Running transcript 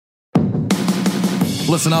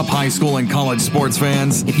Listen up, high school and college sports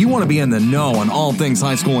fans. If you want to be in the know on all things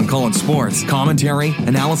high school and college sports, commentary,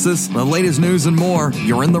 analysis, the latest news, and more,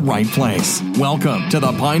 you're in the right place. Welcome to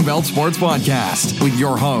the Pine Belt Sports Podcast with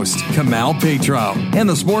your host, Kamal Petro, and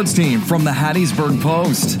the sports team from the Hattiesburg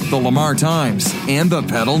Post, the Lamar Times, and the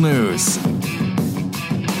Pedal News.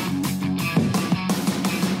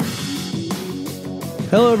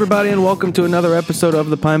 Hello, everybody, and welcome to another episode of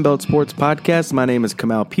the Pine Belt Sports Podcast. My name is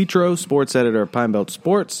Kamal Petro, sports editor of Pine Belt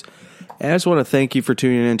Sports, and I just want to thank you for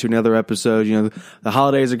tuning in to another episode. You know, the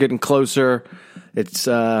holidays are getting closer. It's,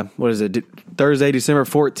 Thursday, December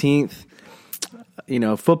 14th. You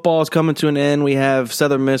know, football is coming to an end. We have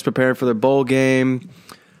Southern Miss preparing for their bowl game.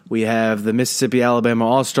 We have the Mississippi-Alabama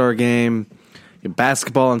All-Star game.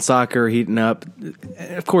 Basketball and soccer heating up.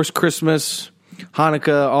 And of course, Christmas,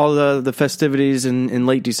 Hanukkah, all the festivities in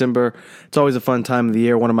late December. It's always a fun time of the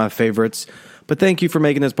year, one of my favorites. But thank you for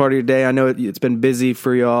making this part of your day. I know it's been busy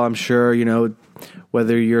for y'all, I'm sure. You know,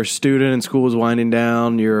 whether you're a student and school is winding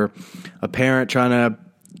down, you're a parent trying to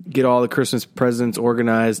get all the Christmas presents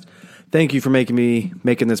organized. Thank you for making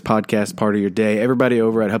this podcast part of your day. Everybody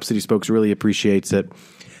over at Hub City Spokes really appreciates it.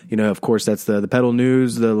 You know, of course, that's the Pedal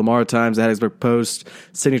News, the Lamar Times, the Hattiesburg Post,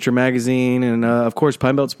 Signature Magazine, and, of course,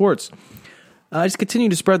 Pine Belt Sports. Just continue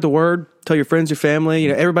to spread the word. Tell your friends, your family,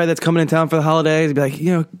 everybody that's coming in town for the holidays. Be like,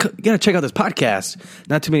 you got to check out this podcast.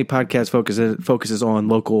 Not too many podcasts focuses on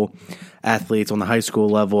local athletes on the high school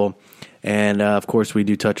level. And, of course, we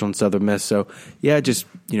do touch on Southern Miss. So, yeah, just,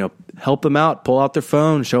 help them out. Pull out their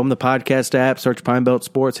phone. Show them the podcast app. Search Pine Belt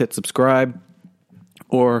Sports. Hit subscribe.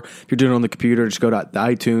 Or if you're doing it on the computer, just go to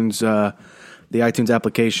the iTunes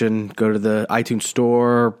application, go to the iTunes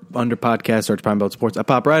store, under podcast, search Pine Belt Sports. I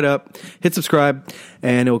pop right up, hit subscribe,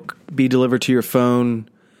 and it'll be delivered to your phone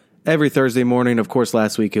every Thursday morning. Of course,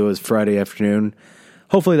 last week it was Friday afternoon.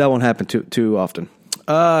 Hopefully that won't happen too often.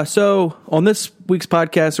 So on this week's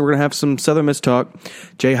podcast, we're going to have some Southern Miss talk.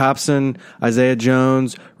 Jay Hopson, Isaiah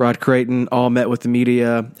Jones, Rod Crayton all met with the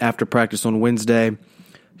media after practice on Wednesday.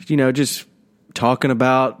 Just talking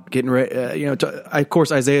about getting ready. Of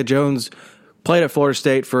course, Isaiah Jones played at Florida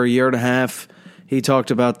State for a year and a half. He talked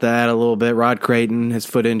about that a little bit. Rod Crayton, his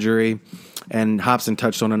foot injury, and Hopson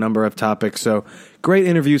touched on a number of topics. So great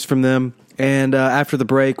interviews from them. And after the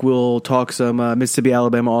break, we'll talk some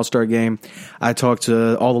Mississippi-Alabama All-Star game. I talked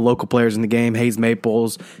to all the local players in the game, Hayes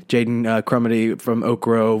Maples, Jaden Crumity from Oak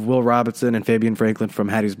Grove, Will Robinson, and Fabian Franklin from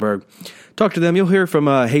Hattiesburg. Talk to them. You'll hear from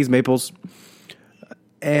Hayes Maples.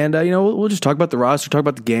 And, we'll just talk about the roster, talk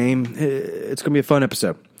about the game. It's going to be a fun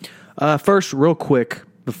episode. First, real quick,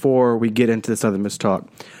 before we get into the Southern Miss talk,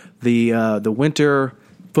 the Winter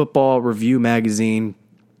Football Review magazine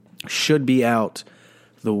should be out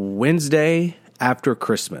the Wednesday after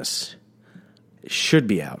Christmas. It should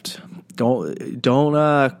be out. Don't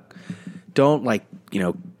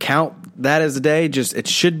count that as a day. Just it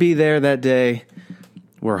should be there that day.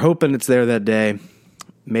 We're hoping it's there that day.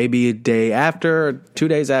 Maybe a day after, 2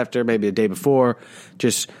 days after, maybe a day before.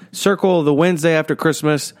 Just circle the Wednesday after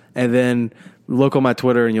Christmas, and then look on my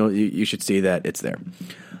Twitter, and you should see that it's there.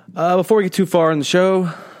 Before we get too far in the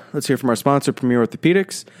show, let's hear from our sponsor, Premier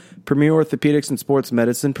Orthopedics. Premier Orthopedics and Sports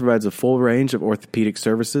Medicine provides a full range of orthopedic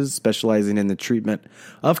services, specializing in the treatment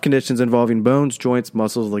of conditions involving bones, joints,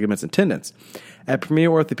 muscles, ligaments, and tendons. At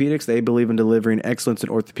Premier Orthopedics, they believe in delivering excellence in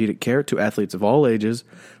orthopedic care to athletes of all ages.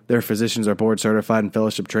 Their physicians are board certified and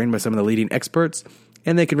fellowship trained by some of the leading experts,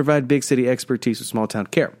 and they can provide big city expertise with small town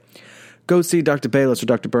care. Go see Dr. Bayless or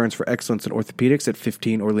Dr. Burns for excellence in orthopedics at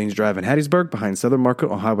 15 Orleans Drive in Hattiesburg, behind Southern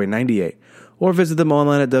Market on Highway 98, or visit them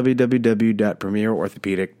online at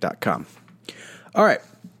www.premierorthopedic.com. All right.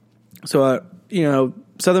 So,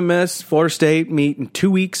 Southern Miss, Florida State meet in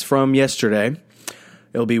 2 weeks from yesterday.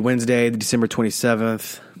 It'll be Wednesday, December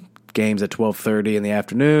 27th. Games at 12:30 in the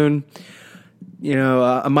afternoon.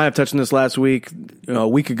 I might have touched on this last week. A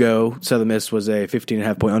week ago, Southern Miss was a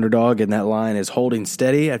 15.5-point underdog, and that line is holding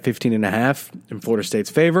steady at 15.5 in Florida State's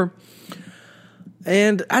favor.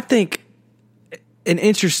 And I think an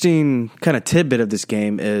interesting kind of tidbit of this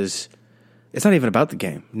game is it's not even about the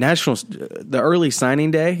game. The early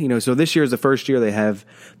signing day, so this year is the first year they have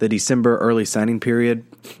the December early signing period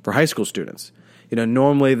for high school students.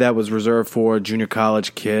 Normally that was reserved for junior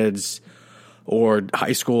college kids or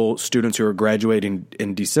high school students who are graduating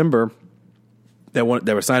in December that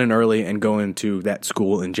were signing early and going to that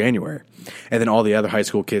school in January. And then all the other high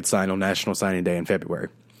school kids sign on National Signing Day in February.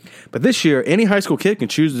 But this year, any high school kid can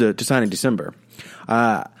choose to sign in December.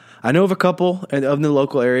 I know of a couple of the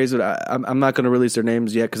local areas, but I'm not going to release their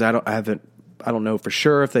names yet because I don't know for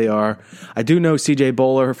sure if they are. I do know C.J.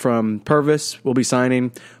 Bowler from Purvis will be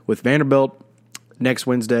signing with Vanderbilt. next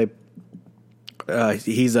Wednesday.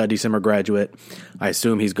 He's a December graduate. I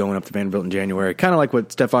assume he's going up to Vanderbilt in January, kind of like what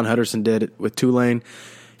Stephon Hutterson did with Tulane.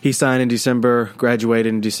 He signed in December, graduated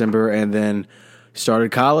in December, and then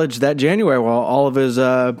started college that January while all of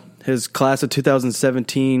his class of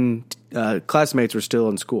 2017 classmates were still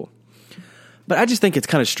in school. But I just think it's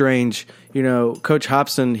kind of strange. Coach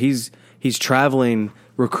Hopson, he's traveling,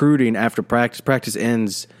 recruiting after practice. Practice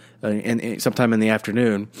ends sometime in the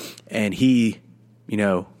afternoon, and he,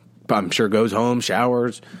 I'm sure goes home,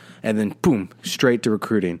 showers, and then boom, straight to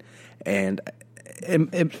recruiting. And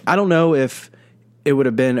I don't know if it would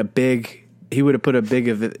have been he would have put a big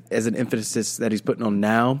of it as an emphasis that he's putting on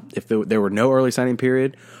now if there were no early signing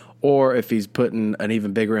period, or if he's putting an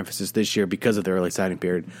even bigger emphasis this year because of the early signing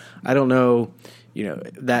period. I don't know,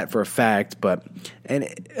 that for a fact.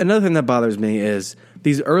 And another thing that bothers me is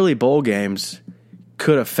these early bowl games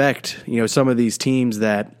could affect, some of these teams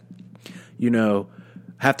that,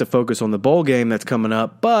 have to focus on the bowl game that's coming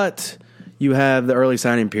up, but you have the early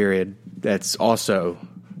signing period that's also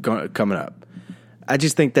coming up. I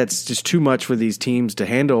just think that's just too much for these teams to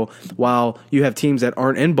handle, while you have teams that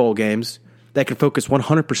aren't in bowl games that can focus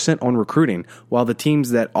 100% on recruiting, while the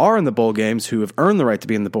teams that are in the bowl games who have earned the right to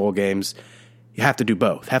be in the bowl games, you have to do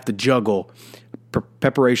both, have to juggle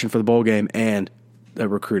preparation for the bowl game and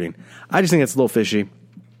recruiting. I just think it's a little fishy.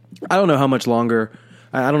 I don't know how much longer.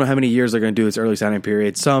 I don't know how many years they're going to do this early signing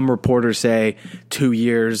period. Some reporters say 2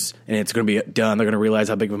 years and it's going to be done. They're going to realize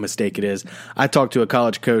how big of a mistake it is. I talked to a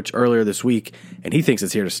college coach earlier this week, and he thinks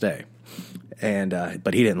it's here to stay.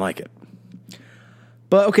 But he didn't like it.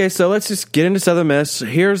 But okay, so let's just get into Southern Miss.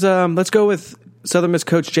 Let's go with Southern Miss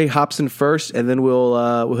coach Jay Hopson first, and then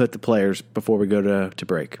we'll hit the players before we go to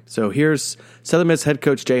break. So here's Southern Miss head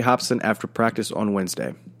coach Jay Hopson after practice on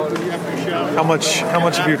Wednesday. How much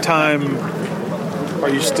of your time are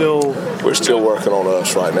you still? We're still working on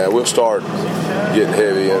us right now. We'll start getting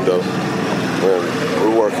heavy into.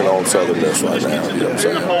 We're working on Southern Miss right now. You know what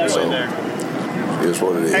I'm saying? So it is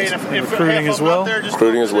what it is. Recruiting as well.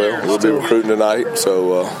 Recruiting as well. We'll be recruiting tonight.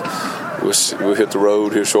 So we'll hit the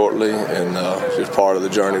road here shortly, and it's part of the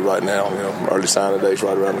journey right now. Early signing day's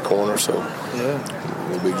right around the corner, so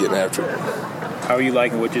we'll be getting after it. How are you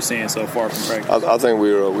liking what you're seeing so far from practice? I think we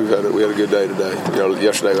had a good day today.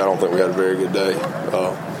 Yesterday I don't think we had a very good day.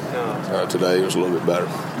 Today it was a little bit better.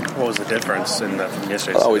 What was the difference from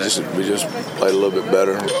yesterday? We just played a little bit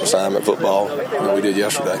better assignment football than we did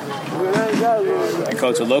yesterday. And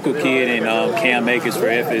Coach, a local kid in Cam Akers for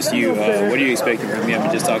FSU. What are you expecting from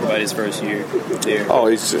him? Just talk about his first year there. Oh,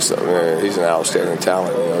 he's just he's an outstanding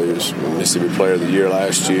talent. He was Mississippi Player of the Year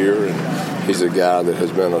last year, and he's a guy that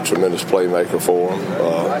has been a tremendous playmaker for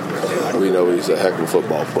him. We know he's a heck of a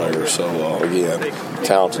football player. So again,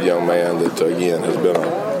 talented young man that again has been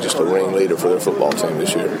just a ringleader for their football team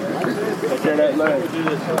this year.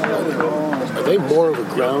 Are they more of a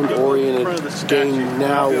ground-oriented game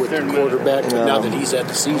now with the quarterback now that he's at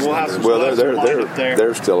the season? Well,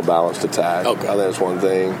 they're still a balanced attack. Okay. I think that's one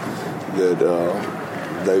thing that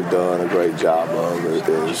they've done a great job of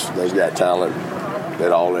is they've got talent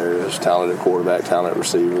at all areas, talented quarterback, talented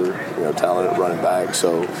receiver, talented running back.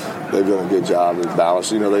 So they've done a good job of balance.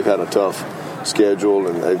 They've had a tough schedule,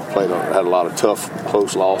 and they've had a lot of tough,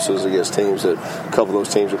 close losses against teams that a couple of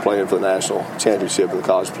those teams are playing for the national championship and the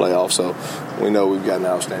college playoff. So we know we've got an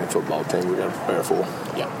outstanding football team we've got to prepare for.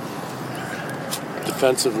 Yeah.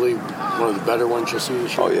 Defensively, one of the better ones you see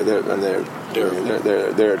this year. Oh yeah,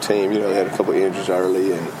 they're a team. They had a couple of injuries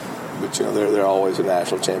early, but they're always a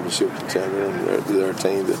national championship contender, and they're a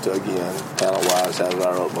team that again, talent-wise, has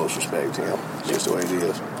our utmost respect. It's just the way it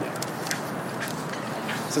is.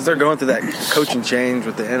 Since they're going through that coaching change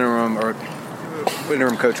with the interim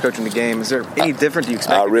coach coaching the game, is there any different do you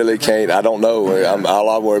expect? I really can't. I don't know. All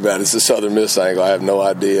I worry about is the Southern Miss angle. I have no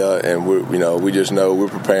idea, and we just know we're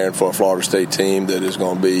preparing for a Florida State team that is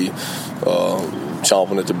going to be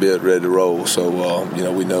chomping at the bit, ready to roll. So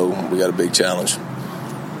we know we got a big challenge.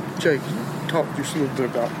 Jay, can you talk just a little bit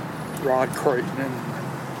about Rod Crayton and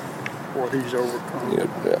what he's overcome?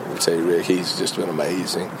 I'll tell you, Rick, he's just been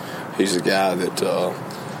amazing. He's a guy that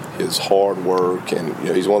his hard work, and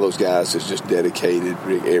he's one of those guys that's just dedicated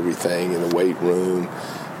everything in the weight room.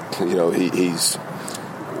 He's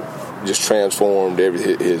just transformed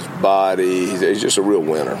his body. He's just a real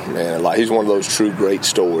winner, man. Like, he's one of those true great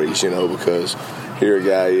stories, because here a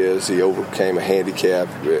guy is, he overcame a handicap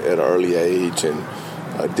at an early age and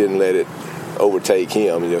didn't let it overtake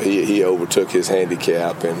him. He overtook his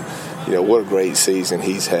handicap, and what a great season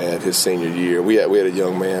he's had his senior year. We had a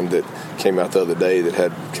young man that came out the other day that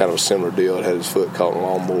had kind of a similar deal. Had his foot caught in a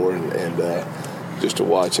lawnmower, and just to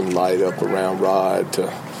watch him light up around Rod,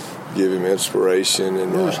 to give him inspiration.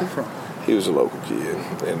 And where was he from? He was a local kid,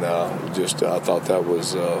 and I thought that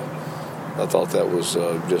was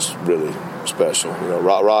just really special. You know,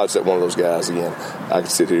 Rod's one of those guys. Again, I can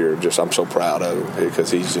sit here I'm so proud of him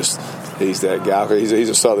because he's that guy. He's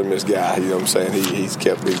a Southern Miss guy. You know what I'm saying? He's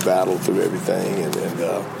kept me battled through everything, and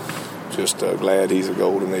just glad he's a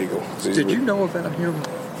Golden Eagle. Did you know about him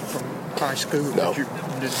from high school? No.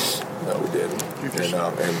 No, we didn't.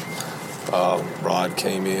 And Rod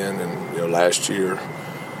came in, and last year,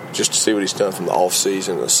 just to see what he's done from the off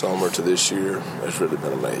season, the summer to this year, it's really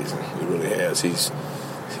been amazing. He really has. He's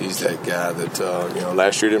that guy that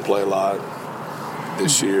last year didn't play a lot.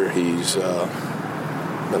 This year he's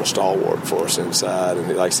been a stalwart for us inside, and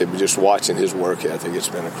like I said, just watching his work ethic, it's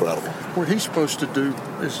been incredible. What he's supposed to do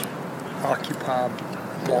is occupy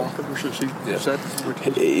blockers. Is that what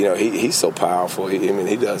he's so powerful.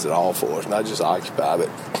 He does it all for us, not just occupy, but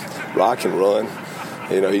Rod can run.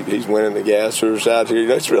 He's winning the gassers out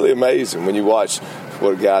here. It's really amazing when you watch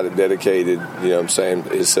what a guy that dedicated,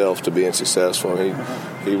 himself to being successful.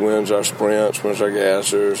 He wins our sprints, wins our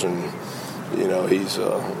gassers, and he's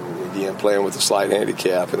again playing with a slight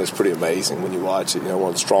handicap, and it's pretty amazing when you watch it. One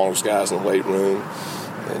of the strongest guys in the weight room,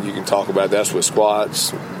 and you can talk about that's with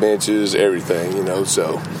squats, benches, everything.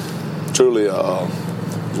 So truly,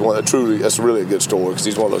 that's really a good story because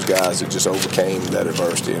he's one of those guys that just overcame that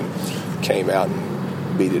adversity and came out and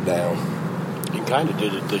beat it down. He kind of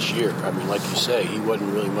did it this year. Like you say, he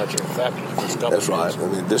wasn't really much of a factor the first couple That's of right.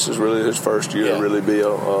 years. This is really his first year to really be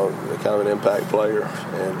a kind of an impact player.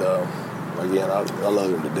 And again, I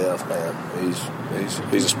love him to death, man.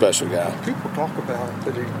 He's a special guy. People talk about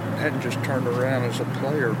that he hadn't just turned around as a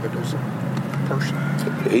player, but as a person.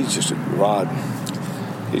 He's just Rod.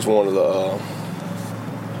 He's one of the.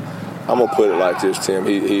 I'm gonna put it like this, Tim.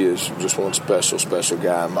 He is just one special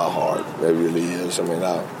guy in my heart. It really is.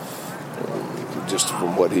 Just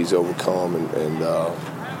from what he's overcome,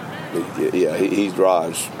 he's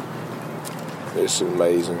Rod's. It's an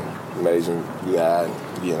amazing guy.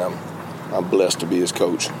 Again, I'm blessed to be his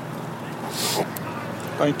coach.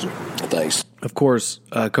 Thank you. Thanks. Of course,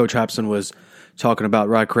 Coach Hopson was talking about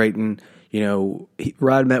Rod Crayton.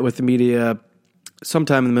 Rod met with the media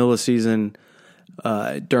sometime in the middle of the season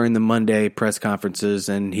during the Monday press conferences,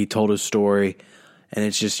 and he told his story. And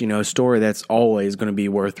it's just, a story that's always going to be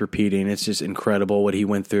worth repeating. It's just incredible what he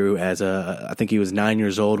went through I think he was 9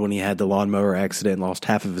 years old when he had the lawnmower accident and lost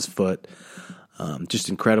half of his foot. Just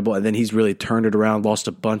incredible. And then he's really turned it around, lost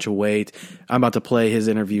a bunch of weight. I'm about to play his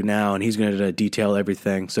interview now, and he's going to detail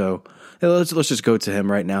everything. So let's just go to him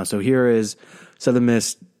right now. So here is Southern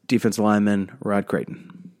Miss defensive lineman Rod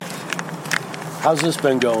Crayton. How's this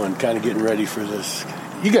been going, kind of getting ready for this?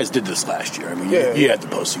 You guys did this last year. You had the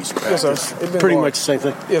postseason practice. Yes, sir. It's been pretty going, much the same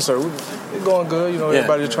thing? Yes, sir. It's going good.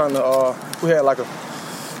 Everybody trying to we had like a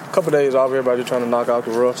couple of days off. Everybody trying to knock out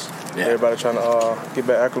the roughs. Yeah. Everybody trying to get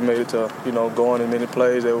back acclimated to, going in many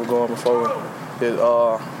plays they were going before. Getting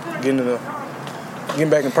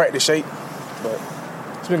back in practice shape. But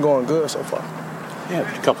it's been going good so far. Yeah,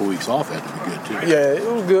 a couple of weeks off had to be good, too. Yeah, it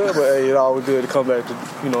was good, but it's always good to come back to,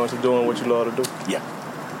 to doing what you love to do. Yeah.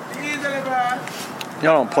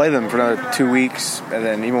 Y'all don't play them for another 2 weeks, and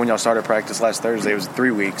then even when y'all started practice last Thursday, it was 3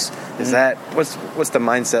 weeks. Is that what's the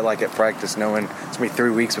mindset like at practice, knowing it's gonna be 3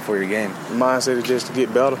 weeks before your game? The mindset is just to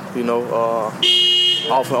get better, on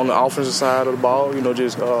the offensive side of the ball,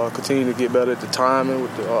 just continue to get better at the timing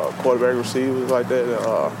with the quarterback receivers like that.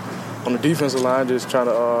 On the defensive line, just trying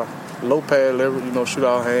to low pad leverage, shoot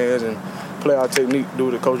our hands and play our technique, do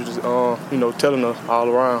what the coaches, telling us all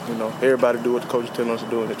around. Everybody do what the coaches telling us to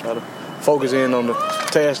do, and they try to focus in on the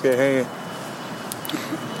task at hand.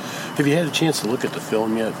 Have you had a chance to look at the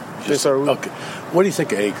film yet? Yes, sir. Okay. What do you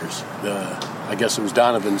think of Akers? I guess it was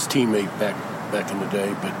Donovan's teammate back in the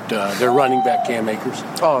day, but their running back, Cam Akers.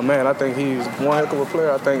 Oh, man, I think he's one heck of a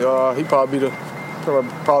player. I think he probably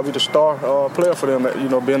the star player for them,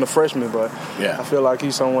 being a freshman. But yeah. I feel like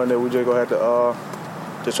he's someone that we just going to have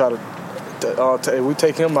to try to if we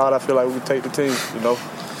take him out, I feel like we take the team,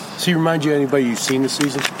 Does he remind you of anybody you've seen this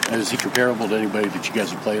season? Is he comparable to anybody that you guys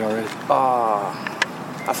have played already?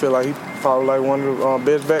 I feel like he's probably like one of the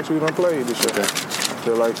best backs we've done played this year. Okay. I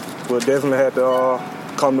feel like we'll definitely have to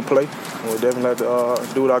come to play. We'll definitely have to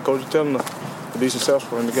do what our coach is telling us to be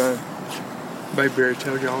successful in the game. Bayberry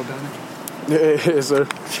tell y'all down there? Yeah, yes, sir.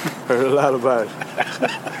 Heard a lot about it.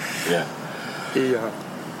 Yeah.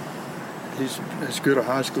 He's as good a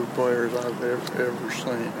high school player as I've ever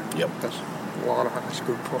seen. Yep. That's a lot of high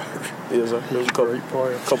school players. Yes, sir. He was a great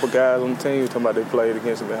player. A couple guys on the team talking about they played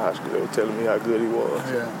against him in high school. They were telling me how good he was.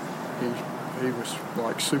 Yeah. He was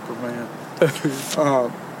like Superman. I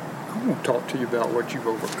want to talk to you about what you've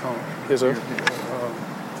overcome. Yes, sir.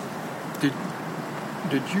 Did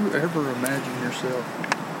you ever imagine yourself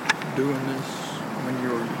doing this when you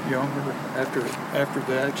were younger, after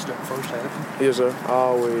the accident first happened? Yes, sir. I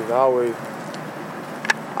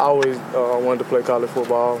always wanted to play college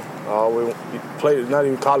football. I always played, not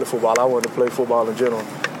even college football. I wanted to play football in general.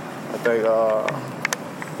 I think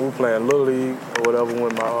we were playing Little League or whatever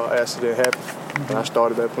when my accident happened. Mm-hmm. And I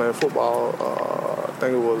started back playing football, I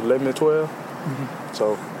think it was 11 and 12. Mm-hmm.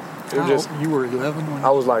 So it was just... You were 11 when... I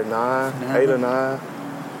was like 8 or 9.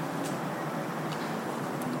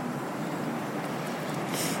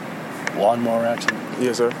 Lawnmower accident?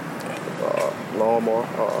 Yes, sir. Lawnmower,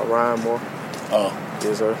 Ryan Moore. Oh.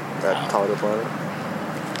 Yes, sir. Got caught up on it.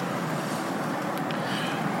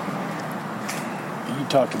 You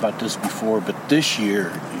talked about this before, but this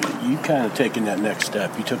year, you kind of taken that next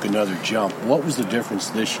step. You took another jump. What was the difference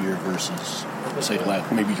this year versus, say,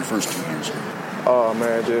 maybe your first 2 years? Oh,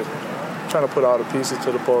 man, just trying to put all the pieces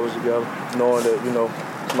to the puzzle together, knowing that,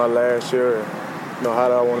 it's my last year, and, how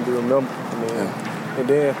do I want to be remembered? And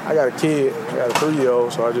then I got a kid, I got a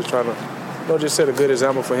 3-year-old, so I just trying to, just set a good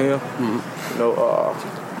example for him. Mm-hmm.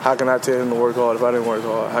 How can I tell him to work hard if I didn't work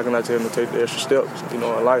hard? How can I tell him to take the extra steps, in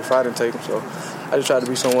life if I didn't take them? So I just try to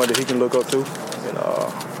be someone that he can look up to. And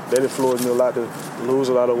that influenced me a lot to lose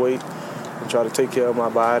a lot of weight and try to take care of my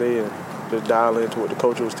body and just dial into what the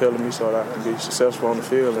coach was telling me so that I can be successful on the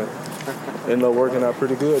field and end up working out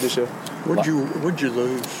pretty good this year. What'd you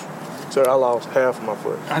lose? Sir, I lost half of my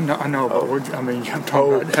foot. I know, but I'm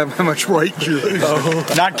talking about how much weight you lose.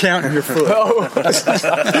 Not counting your foot.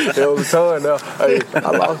 It was a ton. Hey,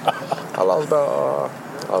 I lost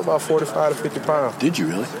about 45 to 50 pounds. Did you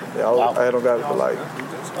really? Yeah, I had got it for like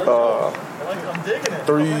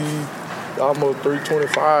almost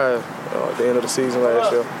 325 at the end of the season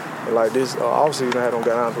last year. And like this off season, I had got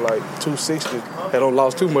down to like 260. I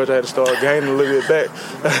lost too much. I had to start gaining a little bit back.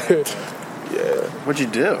 Yeah. What'd you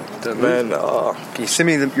do? Man, can you send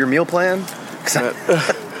me your meal plan?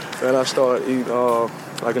 Man, I started eating,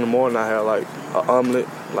 like in the morning I had like an omelet,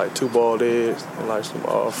 like 2 boiled eggs, and like some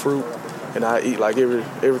fruit. And I eat like every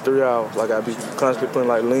 3 hours. Like I be constantly putting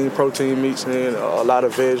like lean protein meats in, a lot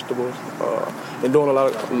of vegetables, and doing a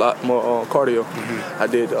lot more cardio. Mm-hmm. I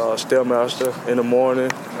did Stairmaster in the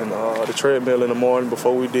morning and the treadmill in the morning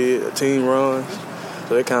before we did a team runs.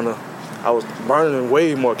 So I was burning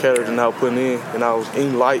way more calories than I was putting in, and I was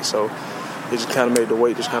eating light, so it just kind of made the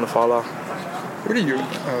weight just kind of fall off. What do you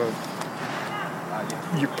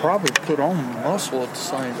probably put on muscle at the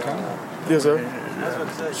same time? Yes, sir.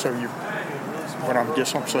 So I'm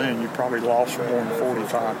saying you probably lost more than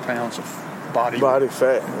 45 pounds of body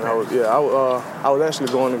fat. And I was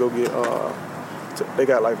actually going to go get, they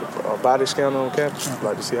got like a body scanner on campus,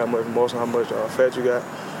 like to see how much muscle, how much fat you got.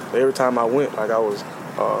 But every time I went, like I was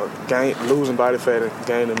losing body fat and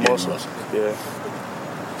gaining muscle.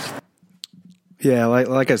 Yeah,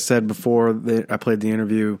 like I said before, I played the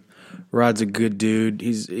interview. Rod's a good dude.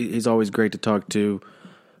 He's always great to talk to.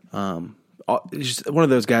 He's just one of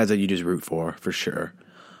those guys that you just root for sure.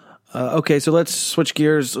 Okay, so let's switch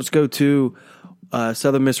gears. Let's go to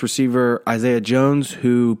Southern Miss receiver Isaiah Jones,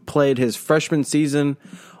 who played his freshman season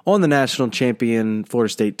on the national champion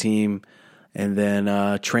Florida State team, and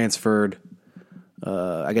then transferred.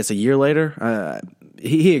 I guess a year later,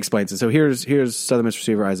 he explains it. So here's Southern Miss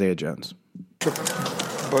receiver Isaiah Jones.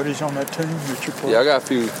 Buddies on that team that you play? Yeah, I got a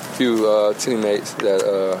few teammates that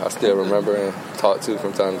I still remember and talk to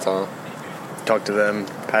from time to time. Talk to them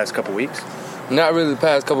past couple weeks? Not really the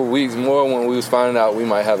past couple weeks. More when we was finding out we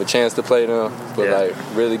might have a chance to play them. But like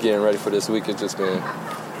really getting ready for this week, it's just been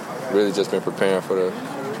preparing for the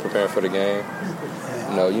game.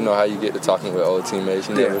 You know how you get to talking with old teammates.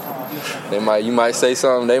 You might say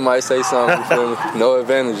something, they might say something. You feel me? No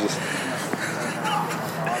advantages.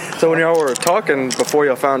 So when y'all were talking before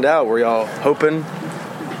y'all found out, were y'all hoping?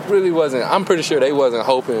 Really wasn't. I'm pretty sure they wasn't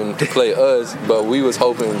hoping to play us, but we was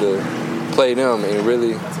hoping to play them. And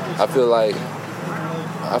really, I feel like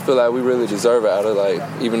we really deserve it out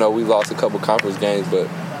of even though we lost a couple conference games, but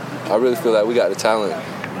I really feel like we got the talent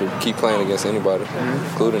to keep playing against anybody,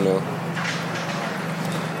 including them.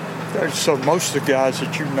 So most of the guys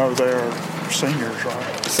that you know there are seniors,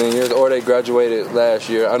 right? Seniors, or they graduated last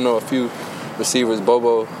year. I know a few receivers.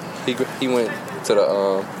 Bobo, he went to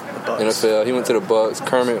the NFL. He went to the Bucks.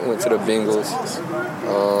 Kermit went to the Bengals.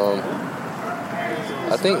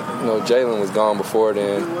 I think Jalen was gone before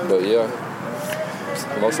then, but yeah,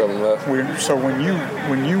 most of them left. So when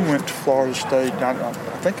you went to Florida State, I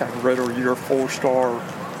think I read you're a 4-star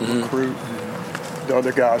recruit. the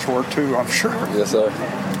other guys were too, I'm sure. Yes, sir.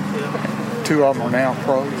 2 of them are now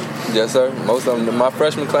pros. Yes, sir. Most of them. My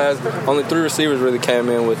freshman class, only 3 receivers really came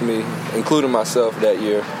in with me, including myself that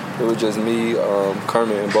year. It was just me,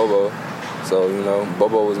 Kermit, and Bobo. So,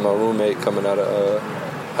 Bobo was my roommate coming out of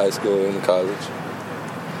high school and college.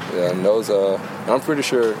 Yeah, and those, I'm pretty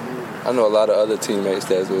sure I know a lot of other teammates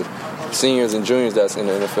that's with seniors and juniors that's in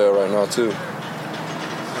the NFL right now, too.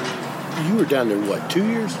 You were down there, 2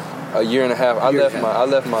 years? A year and a half. I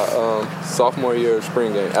left my sophomore year of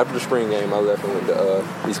spring game. After the spring game, I left and went to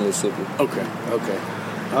East Mississippi. Okay.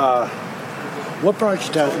 What brought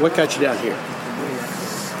you down? What got you down here?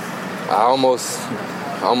 I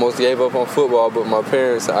almost gave up on football, but my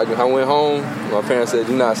parents, I went home, my parents said,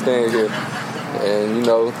 "You're not staying here." And,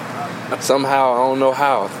 somehow, I don't know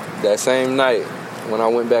how, that same night when I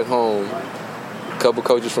went back home, a couple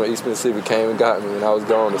coaches from East Mississippi came and got me, and I was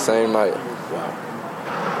gone the same night. Wow.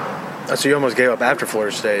 So you almost gave up after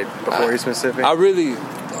Florida State before East Mississippi? I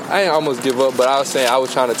didn't almost give up, but I was saying I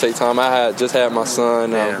was trying to take time. I had just had my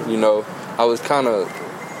son, I was kind of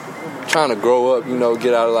trying to grow up,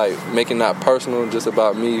 get out of making that personal, just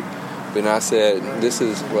about me. But I said, this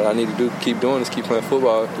is what I need to do, keep doing, is keep playing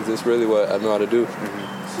football, because it's really what I know how to do.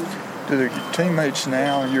 Do the teammates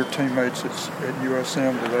now, your teammates at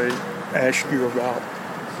USM, do they ask you about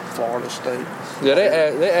Florida State? Yeah,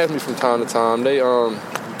 they ask me from time to time. They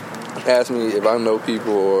ask me if I know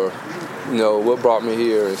people or, what brought me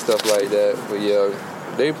here and stuff like that. But yeah,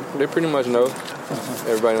 they pretty much know.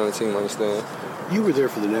 Everybody on the team understands. You were there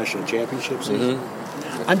for the national championship season.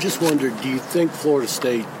 Mm-hmm. I'm just wondering, do you think Florida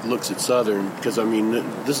State looks at Southern? Because,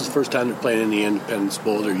 this is the first time they're playing in the Independence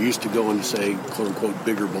Bowl. They're used to going to, say, quote-unquote,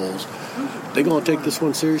 bigger bowls. They going to take this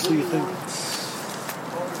one seriously, you think?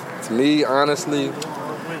 To me, honestly,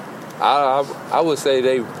 I would say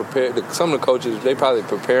they prepared. Some of the coaches, they probably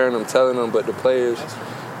preparing them, telling them, but the players,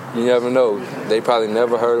 you never know. They probably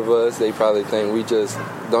never heard of us. They probably think we just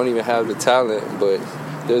don't even have the talent, but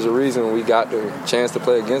there's a reason we got the chance to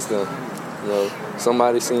play against them.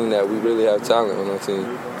 Somebody seen that we really have talent on our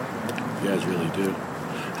team. You guys really do.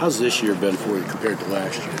 How's this year been for you compared to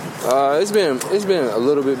last year? It's been a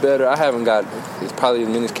little bit better. I haven't got probably as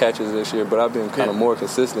many catches this year, but I've been kind of more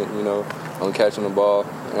consistent, on catching the ball.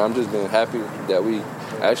 And I'm just been happy that we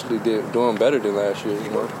actually doing better than last year,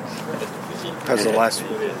 How's the last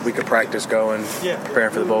week of practice going, preparing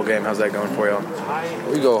for the bowl game? How's that going for y'all?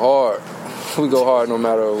 We go hard. We go hard no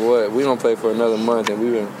matter what. We don't play for another month, and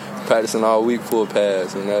we've been practicing all week full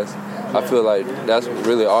pads, and I feel like that's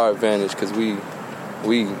really our advantage because we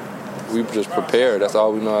just prepare. That's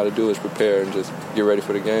all we know how to do is prepare and just get ready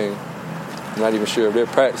for the game. I'm not even sure if they're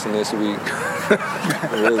practicing this week.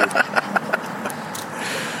 Really.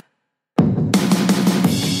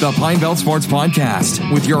 The Pine Belt Sports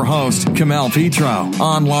Podcast with your host, Kamel Petro,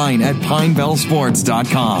 online at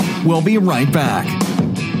PineBeltSports.com. We'll be right back.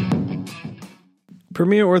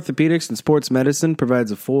 Premier Orthopedics and Sports Medicine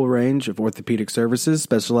provides a full range of orthopedic services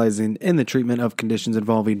specializing in the treatment of conditions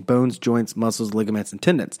involving bones, joints, muscles, ligaments, and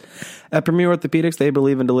tendons. At Premier Orthopedics, they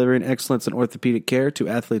believe in delivering excellence in orthopedic care to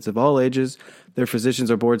athletes of all ages. Their physicians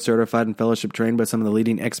are board certified and fellowship trained by some of the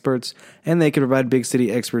leading experts, and they can provide big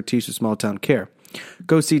city expertise with small town care.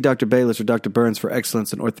 Go see Dr. Bayless or Dr. Burns for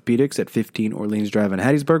excellence in orthopedics at 15 Orleans Drive in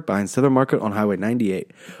Hattiesburg behind Southern Market on Highway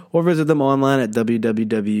 98, or visit them online at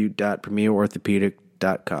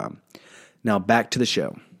www.premierorthopedic.com. Now back to the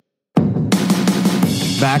show.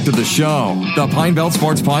 Back to the show, the Pine Belt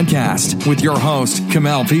Sports Podcast with your host,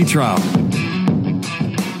 Kamel Petro.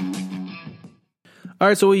 All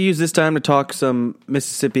right, so we'll use this time to talk some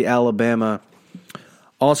Mississippi-Alabama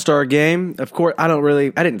All-Star game. Of course, I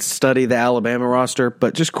didn't study the Alabama roster,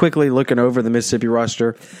 but just quickly looking over the Mississippi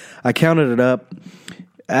roster, I counted it up.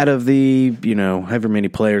 Out of the, however many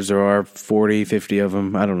players there are, 40, 50 of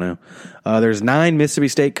them, I don't know. There's 9 Mississippi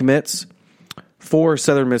State commits, 4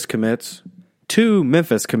 Southern Miss commits, 2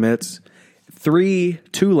 Memphis commits, 3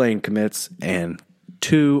 Tulane commits, and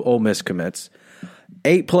 2 Ole Miss commits.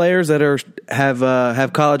 8 players that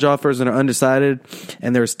have college offers and are undecided,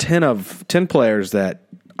 and there's 10 players that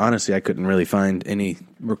honestly I couldn't really find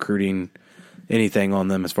anything on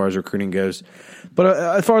them as far as recruiting goes. But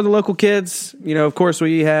as far as the local kids, of course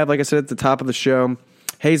we have, like I said at the top of the show,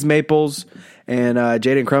 Hayes Maples and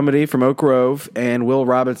Jaden Crumity from Oak Grove, and Will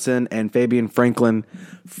Robinson and Fabian Franklin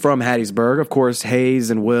from Hattiesburg. Of course, Hayes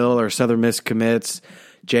and Will are Southern Miss commits.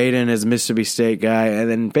 Jaden is a Mississippi State guy. And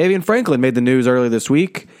then Fabian Franklin made the news earlier this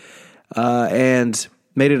week and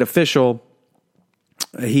made it official.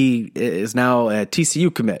 He is now a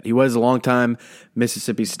TCU commit. He was a longtime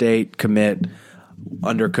Mississippi State commit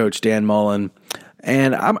under Coach Dan Mullen.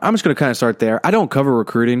 And I'm just going to kind of start there. I don't cover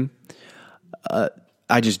recruiting.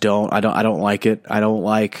 I just don't. I don't like it. I don't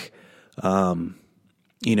like, no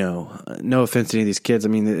offense to any of these kids. I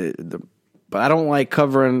mean, but I don't like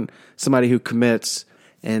covering somebody who commits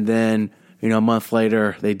and then, a month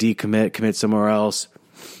later they commit somewhere else.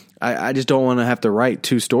 I just don't want to have to write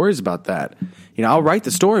 2 stories about that. I'll write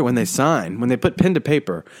the story when they sign. When they put pen to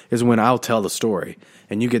paper is when I'll tell the story.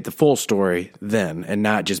 And you get the full story then and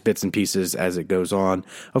not just bits and pieces as it goes on.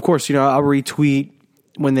 Of course, I'll retweet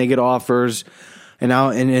when they get offers. And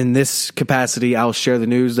in this capacity, I'll share the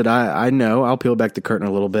news that I know. I'll peel back the curtain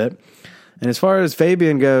a little bit. And as far as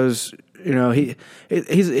Fabian goes,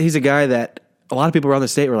 he's a guy that a lot of people around the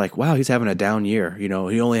state were like, wow, he's having a down year. He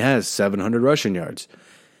only has 700 rushing yards.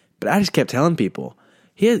 But I just kept telling people,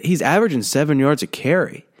 he's averaging 7 yards a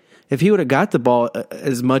carry. If he would have got the ball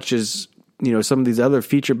as much as, some of these other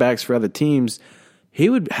feature backs for other teams, he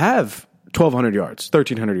would have 1,200 yards,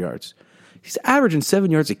 1,300 yards. He's averaging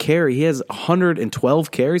 7 yards a carry. He has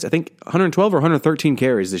 112 carries. I think 112 or 113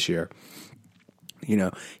 carries this year.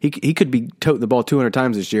 He could be toting the ball 200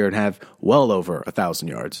 times this year and have well over 1,000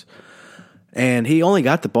 yards. And he only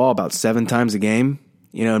got the ball about 7 times a game,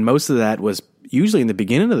 and most of that was usually in the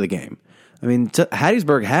beginning of the game. I mean,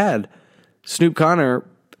 Hattiesburg had Snoop Connor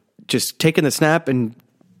just taking the snap and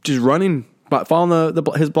just running, following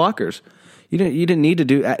his blockers. You didn't need to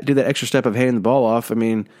do that extra step of handing the ball off. I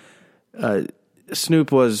mean,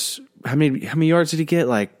 Snoop was how many yards did he get?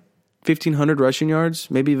 Like 1,500 rushing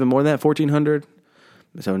yards, maybe even more than that, 1,400.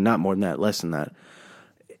 So not more than that, less than that.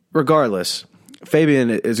 Regardless, Fabian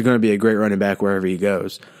is going to be a great running back wherever he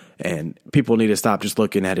goes, and people need to stop just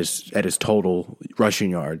looking at his total rushing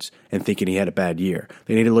yards and thinking he had a bad year.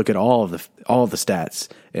 They need to look at all of the stats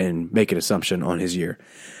and make an assumption on his year.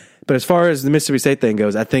 But as far as the Mississippi State thing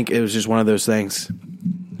goes, I think it was just one of those things.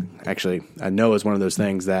 Actually, I know it's one of those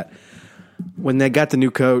things that when they got the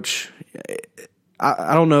new coach,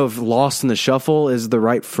 I don't know if lost in the shuffle is the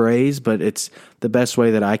right phrase, but it's the best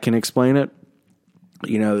way that I can explain it.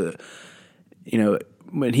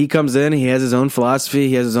 When he comes in, he has his own philosophy.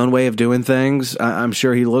 He has his own way of doing things. I'm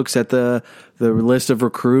sure he looks at the list of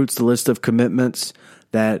recruits, the list of commitments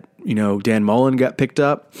that, Dan Mullen got picked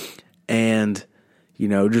up, and he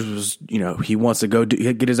wants to go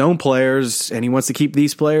get his own players, and he wants to keep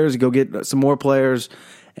these players, go get some more players.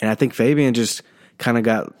 And I think Fabian just kind of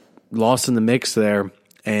got lost in the mix there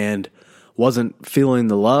and wasn't feeling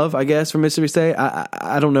the love, I guess, from Mississippi State.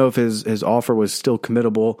 I don't know if his offer was still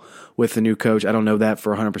committable with the new coach. I don't know that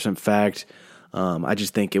for 100% fact. I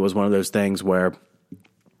just think it was one of those things where,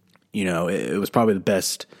 it was probably the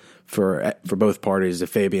best for both parties if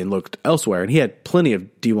Fabian looked elsewhere. And he had plenty of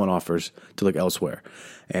D1 offers to look elsewhere.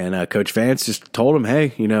 And Coach Vance just told him,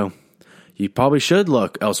 hey, you probably should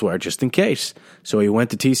look elsewhere just in case. So he went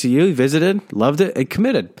to TCU, he visited, loved it, and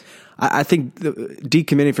committed. I think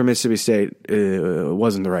decommitting from Mississippi State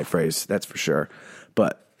wasn't the right phrase, that's for sure.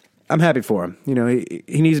 But I'm happy for him.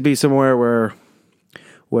 He needs to be somewhere where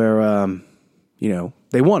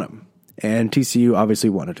they want him. And TCU obviously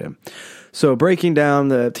wanted him. So breaking down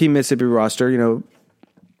the Team Mississippi roster,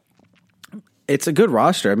 it's a good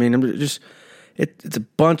roster. I mean, it's a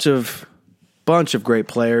bunch of great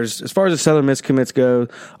players. As far as the Southern Miss commits go,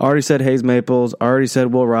 I already said Hayes Maples, I already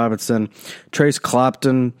said Will Robinson, Trace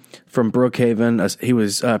Clopton from Brookhaven. He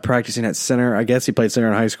was practicing at center. I guess he played center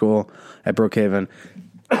in high school at Brookhaven.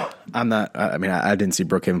 I didn't see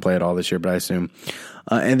Brookhaven play at all this year, but I assume.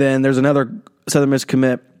 And then there's another Southern Miss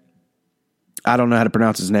commit. I don't know how to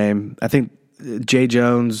pronounce his name. I think Jay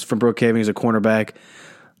Jones from Brookhaven. He's a cornerback.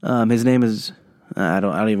 His name is... I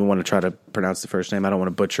don't even want to try to pronounce the first name. I don't want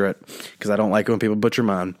to butcher it because I don't like it when people butcher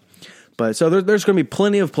mine. But so there's going to be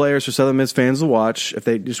plenty of players for Southern Miss fans to watch if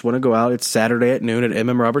they just want to go out. It's Saturday at noon at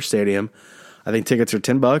MM Roberts Stadium. I think tickets are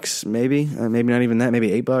 $10, maybe not even that, maybe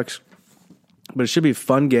 $8. But it should be a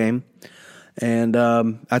fun game. And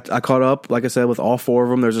I caught up, like I said, with all 4 of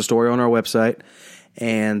them. There's a story on our website,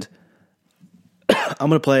 and I'm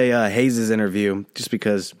going to play Hayes' interview just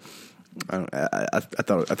because. I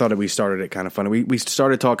thought we started it kind of funny. We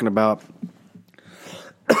started talking about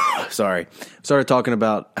started talking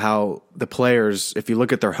about how the players, if you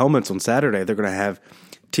look at their helmets on Saturday, they're going to have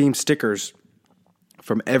team stickers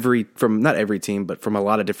from not every team, but from a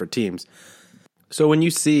lot of different teams. So when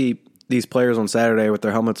you see these players on Saturday with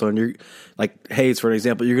their helmets on, you're like Hayes, for an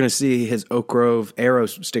example, you're going to see his Oak Grove Arrow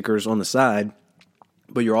stickers on the side.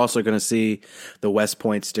 But you're also going to see the West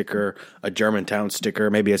Point sticker, a Germantown sticker,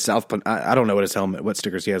 maybe a South Point. I don't know what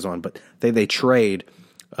stickers he has on, but they trade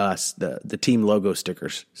the team logo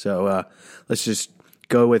stickers. So let's just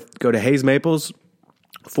go to Hayes Maples,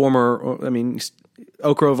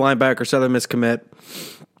 Oak Grove linebacker, Southern Miss commit,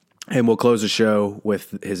 and we'll close the show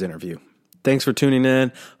with his interview. Thanks for tuning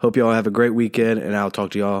in. Hope you all have a great weekend, and I'll talk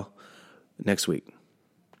to y'all next week.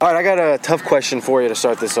 All right, I got a tough question for you to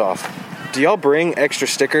start this off. Do y'all bring extra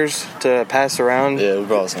stickers to pass around? Yeah, we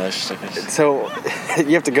brought some extra stickers. So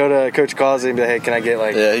you have to go to Coach Causey and be like, hey, can I get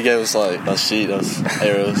like... Yeah, he gave us like a sheet of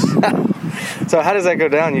arrows. So how does that go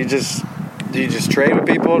down? Do you just trade with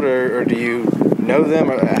people, or do you know them?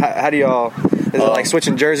 Or how do y'all... Is it like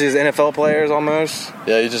switching jerseys to NFL players almost?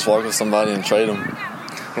 Yeah, you just walk with somebody and trade them.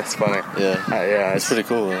 That's funny. Yeah. Yeah, it's pretty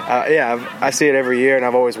cool, though. I see it every year, and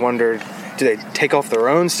I've always wondered, do they take off their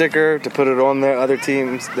own sticker to put it on the other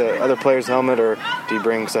teams, the other player's helmet, or do you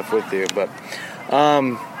bring stuff with you? But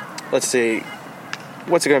let's see.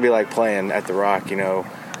 What's it going to be like playing at the Rock, your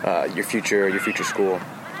future school?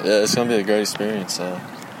 Yeah, it's going to be a great experience.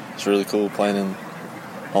 It's really cool playing in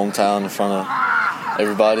hometown in front of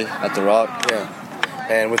everybody at the Rock. Yeah.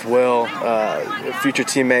 And with Will, future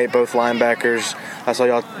teammate, both linebackers, I saw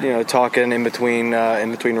y'all, talking in between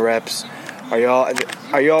reps. Were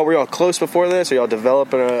y'all close before this? Are y'all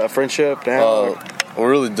developing a friendship now? We're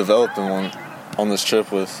really developing one on this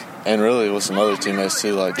trip and really with some other teammates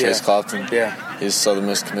too, like Chase Clopton. Yeah, he's a Southern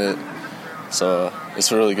Miss commit, so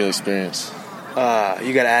it's a really good experience.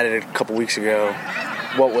 You got added a couple weeks ago.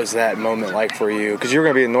 What was that moment like for you? Because you were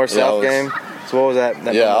going to be in the North-South game. So what was that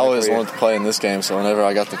yeah, I always wanted to play in this game, so whenever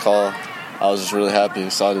I got the call, I was just really happy,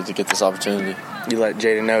 excited to get this opportunity. You let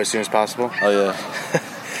Jaden know as soon as possible? Oh, yeah.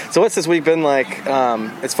 So what's this week been like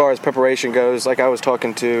as far as preparation goes? Like I was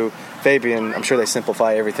talking to Fabian, I'm sure they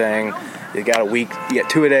simplify everything. You got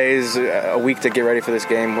 2-a-days, a week to get ready for this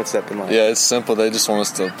game. What's that been like? Yeah, it's simple. They just want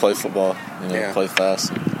us to play football, play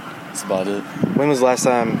fast. That's about it. When was the last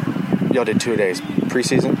time y'all did 2-a-days?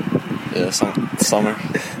 Preseason? Yeah, summer.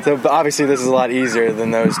 So obviously this is a lot easier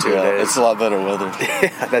than those 2 days. Yeah, it's a lot better weather.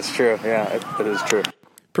 Yeah, that's true. Yeah, that is true.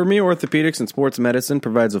 Premier Orthopedics and Sports Medicine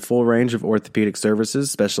provides a full range of orthopedic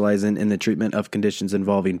services specializing in the treatment of conditions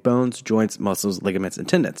involving bones, joints, muscles, ligaments, and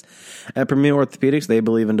tendons. At Premier Orthopedics, they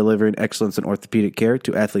believe in delivering excellence in orthopedic care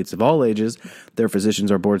to athletes of all ages. Their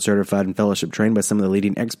physicians are board certified and fellowship trained by some of the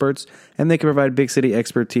leading experts, and they can provide big city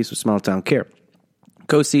expertise with small town care.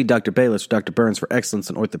 Go see Dr. Bayless or Dr. Burns for excellence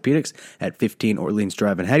in orthopedics at 15 Orleans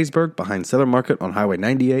Drive in Hattiesburg, behind Southern Market on Highway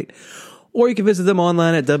 98. Or you can visit them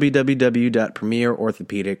online at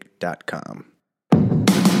www.premierorthopedic.com.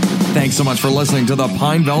 Thanks so much for listening to the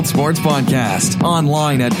Pine Belt Sports Podcast,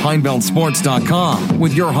 online at PineBeltSports.com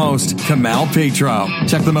with your host, Kamal Petro.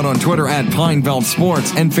 Check them out on Twitter at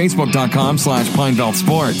PineBeltSports and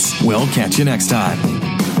Facebook.com/PineBeltSports. We'll catch you next time.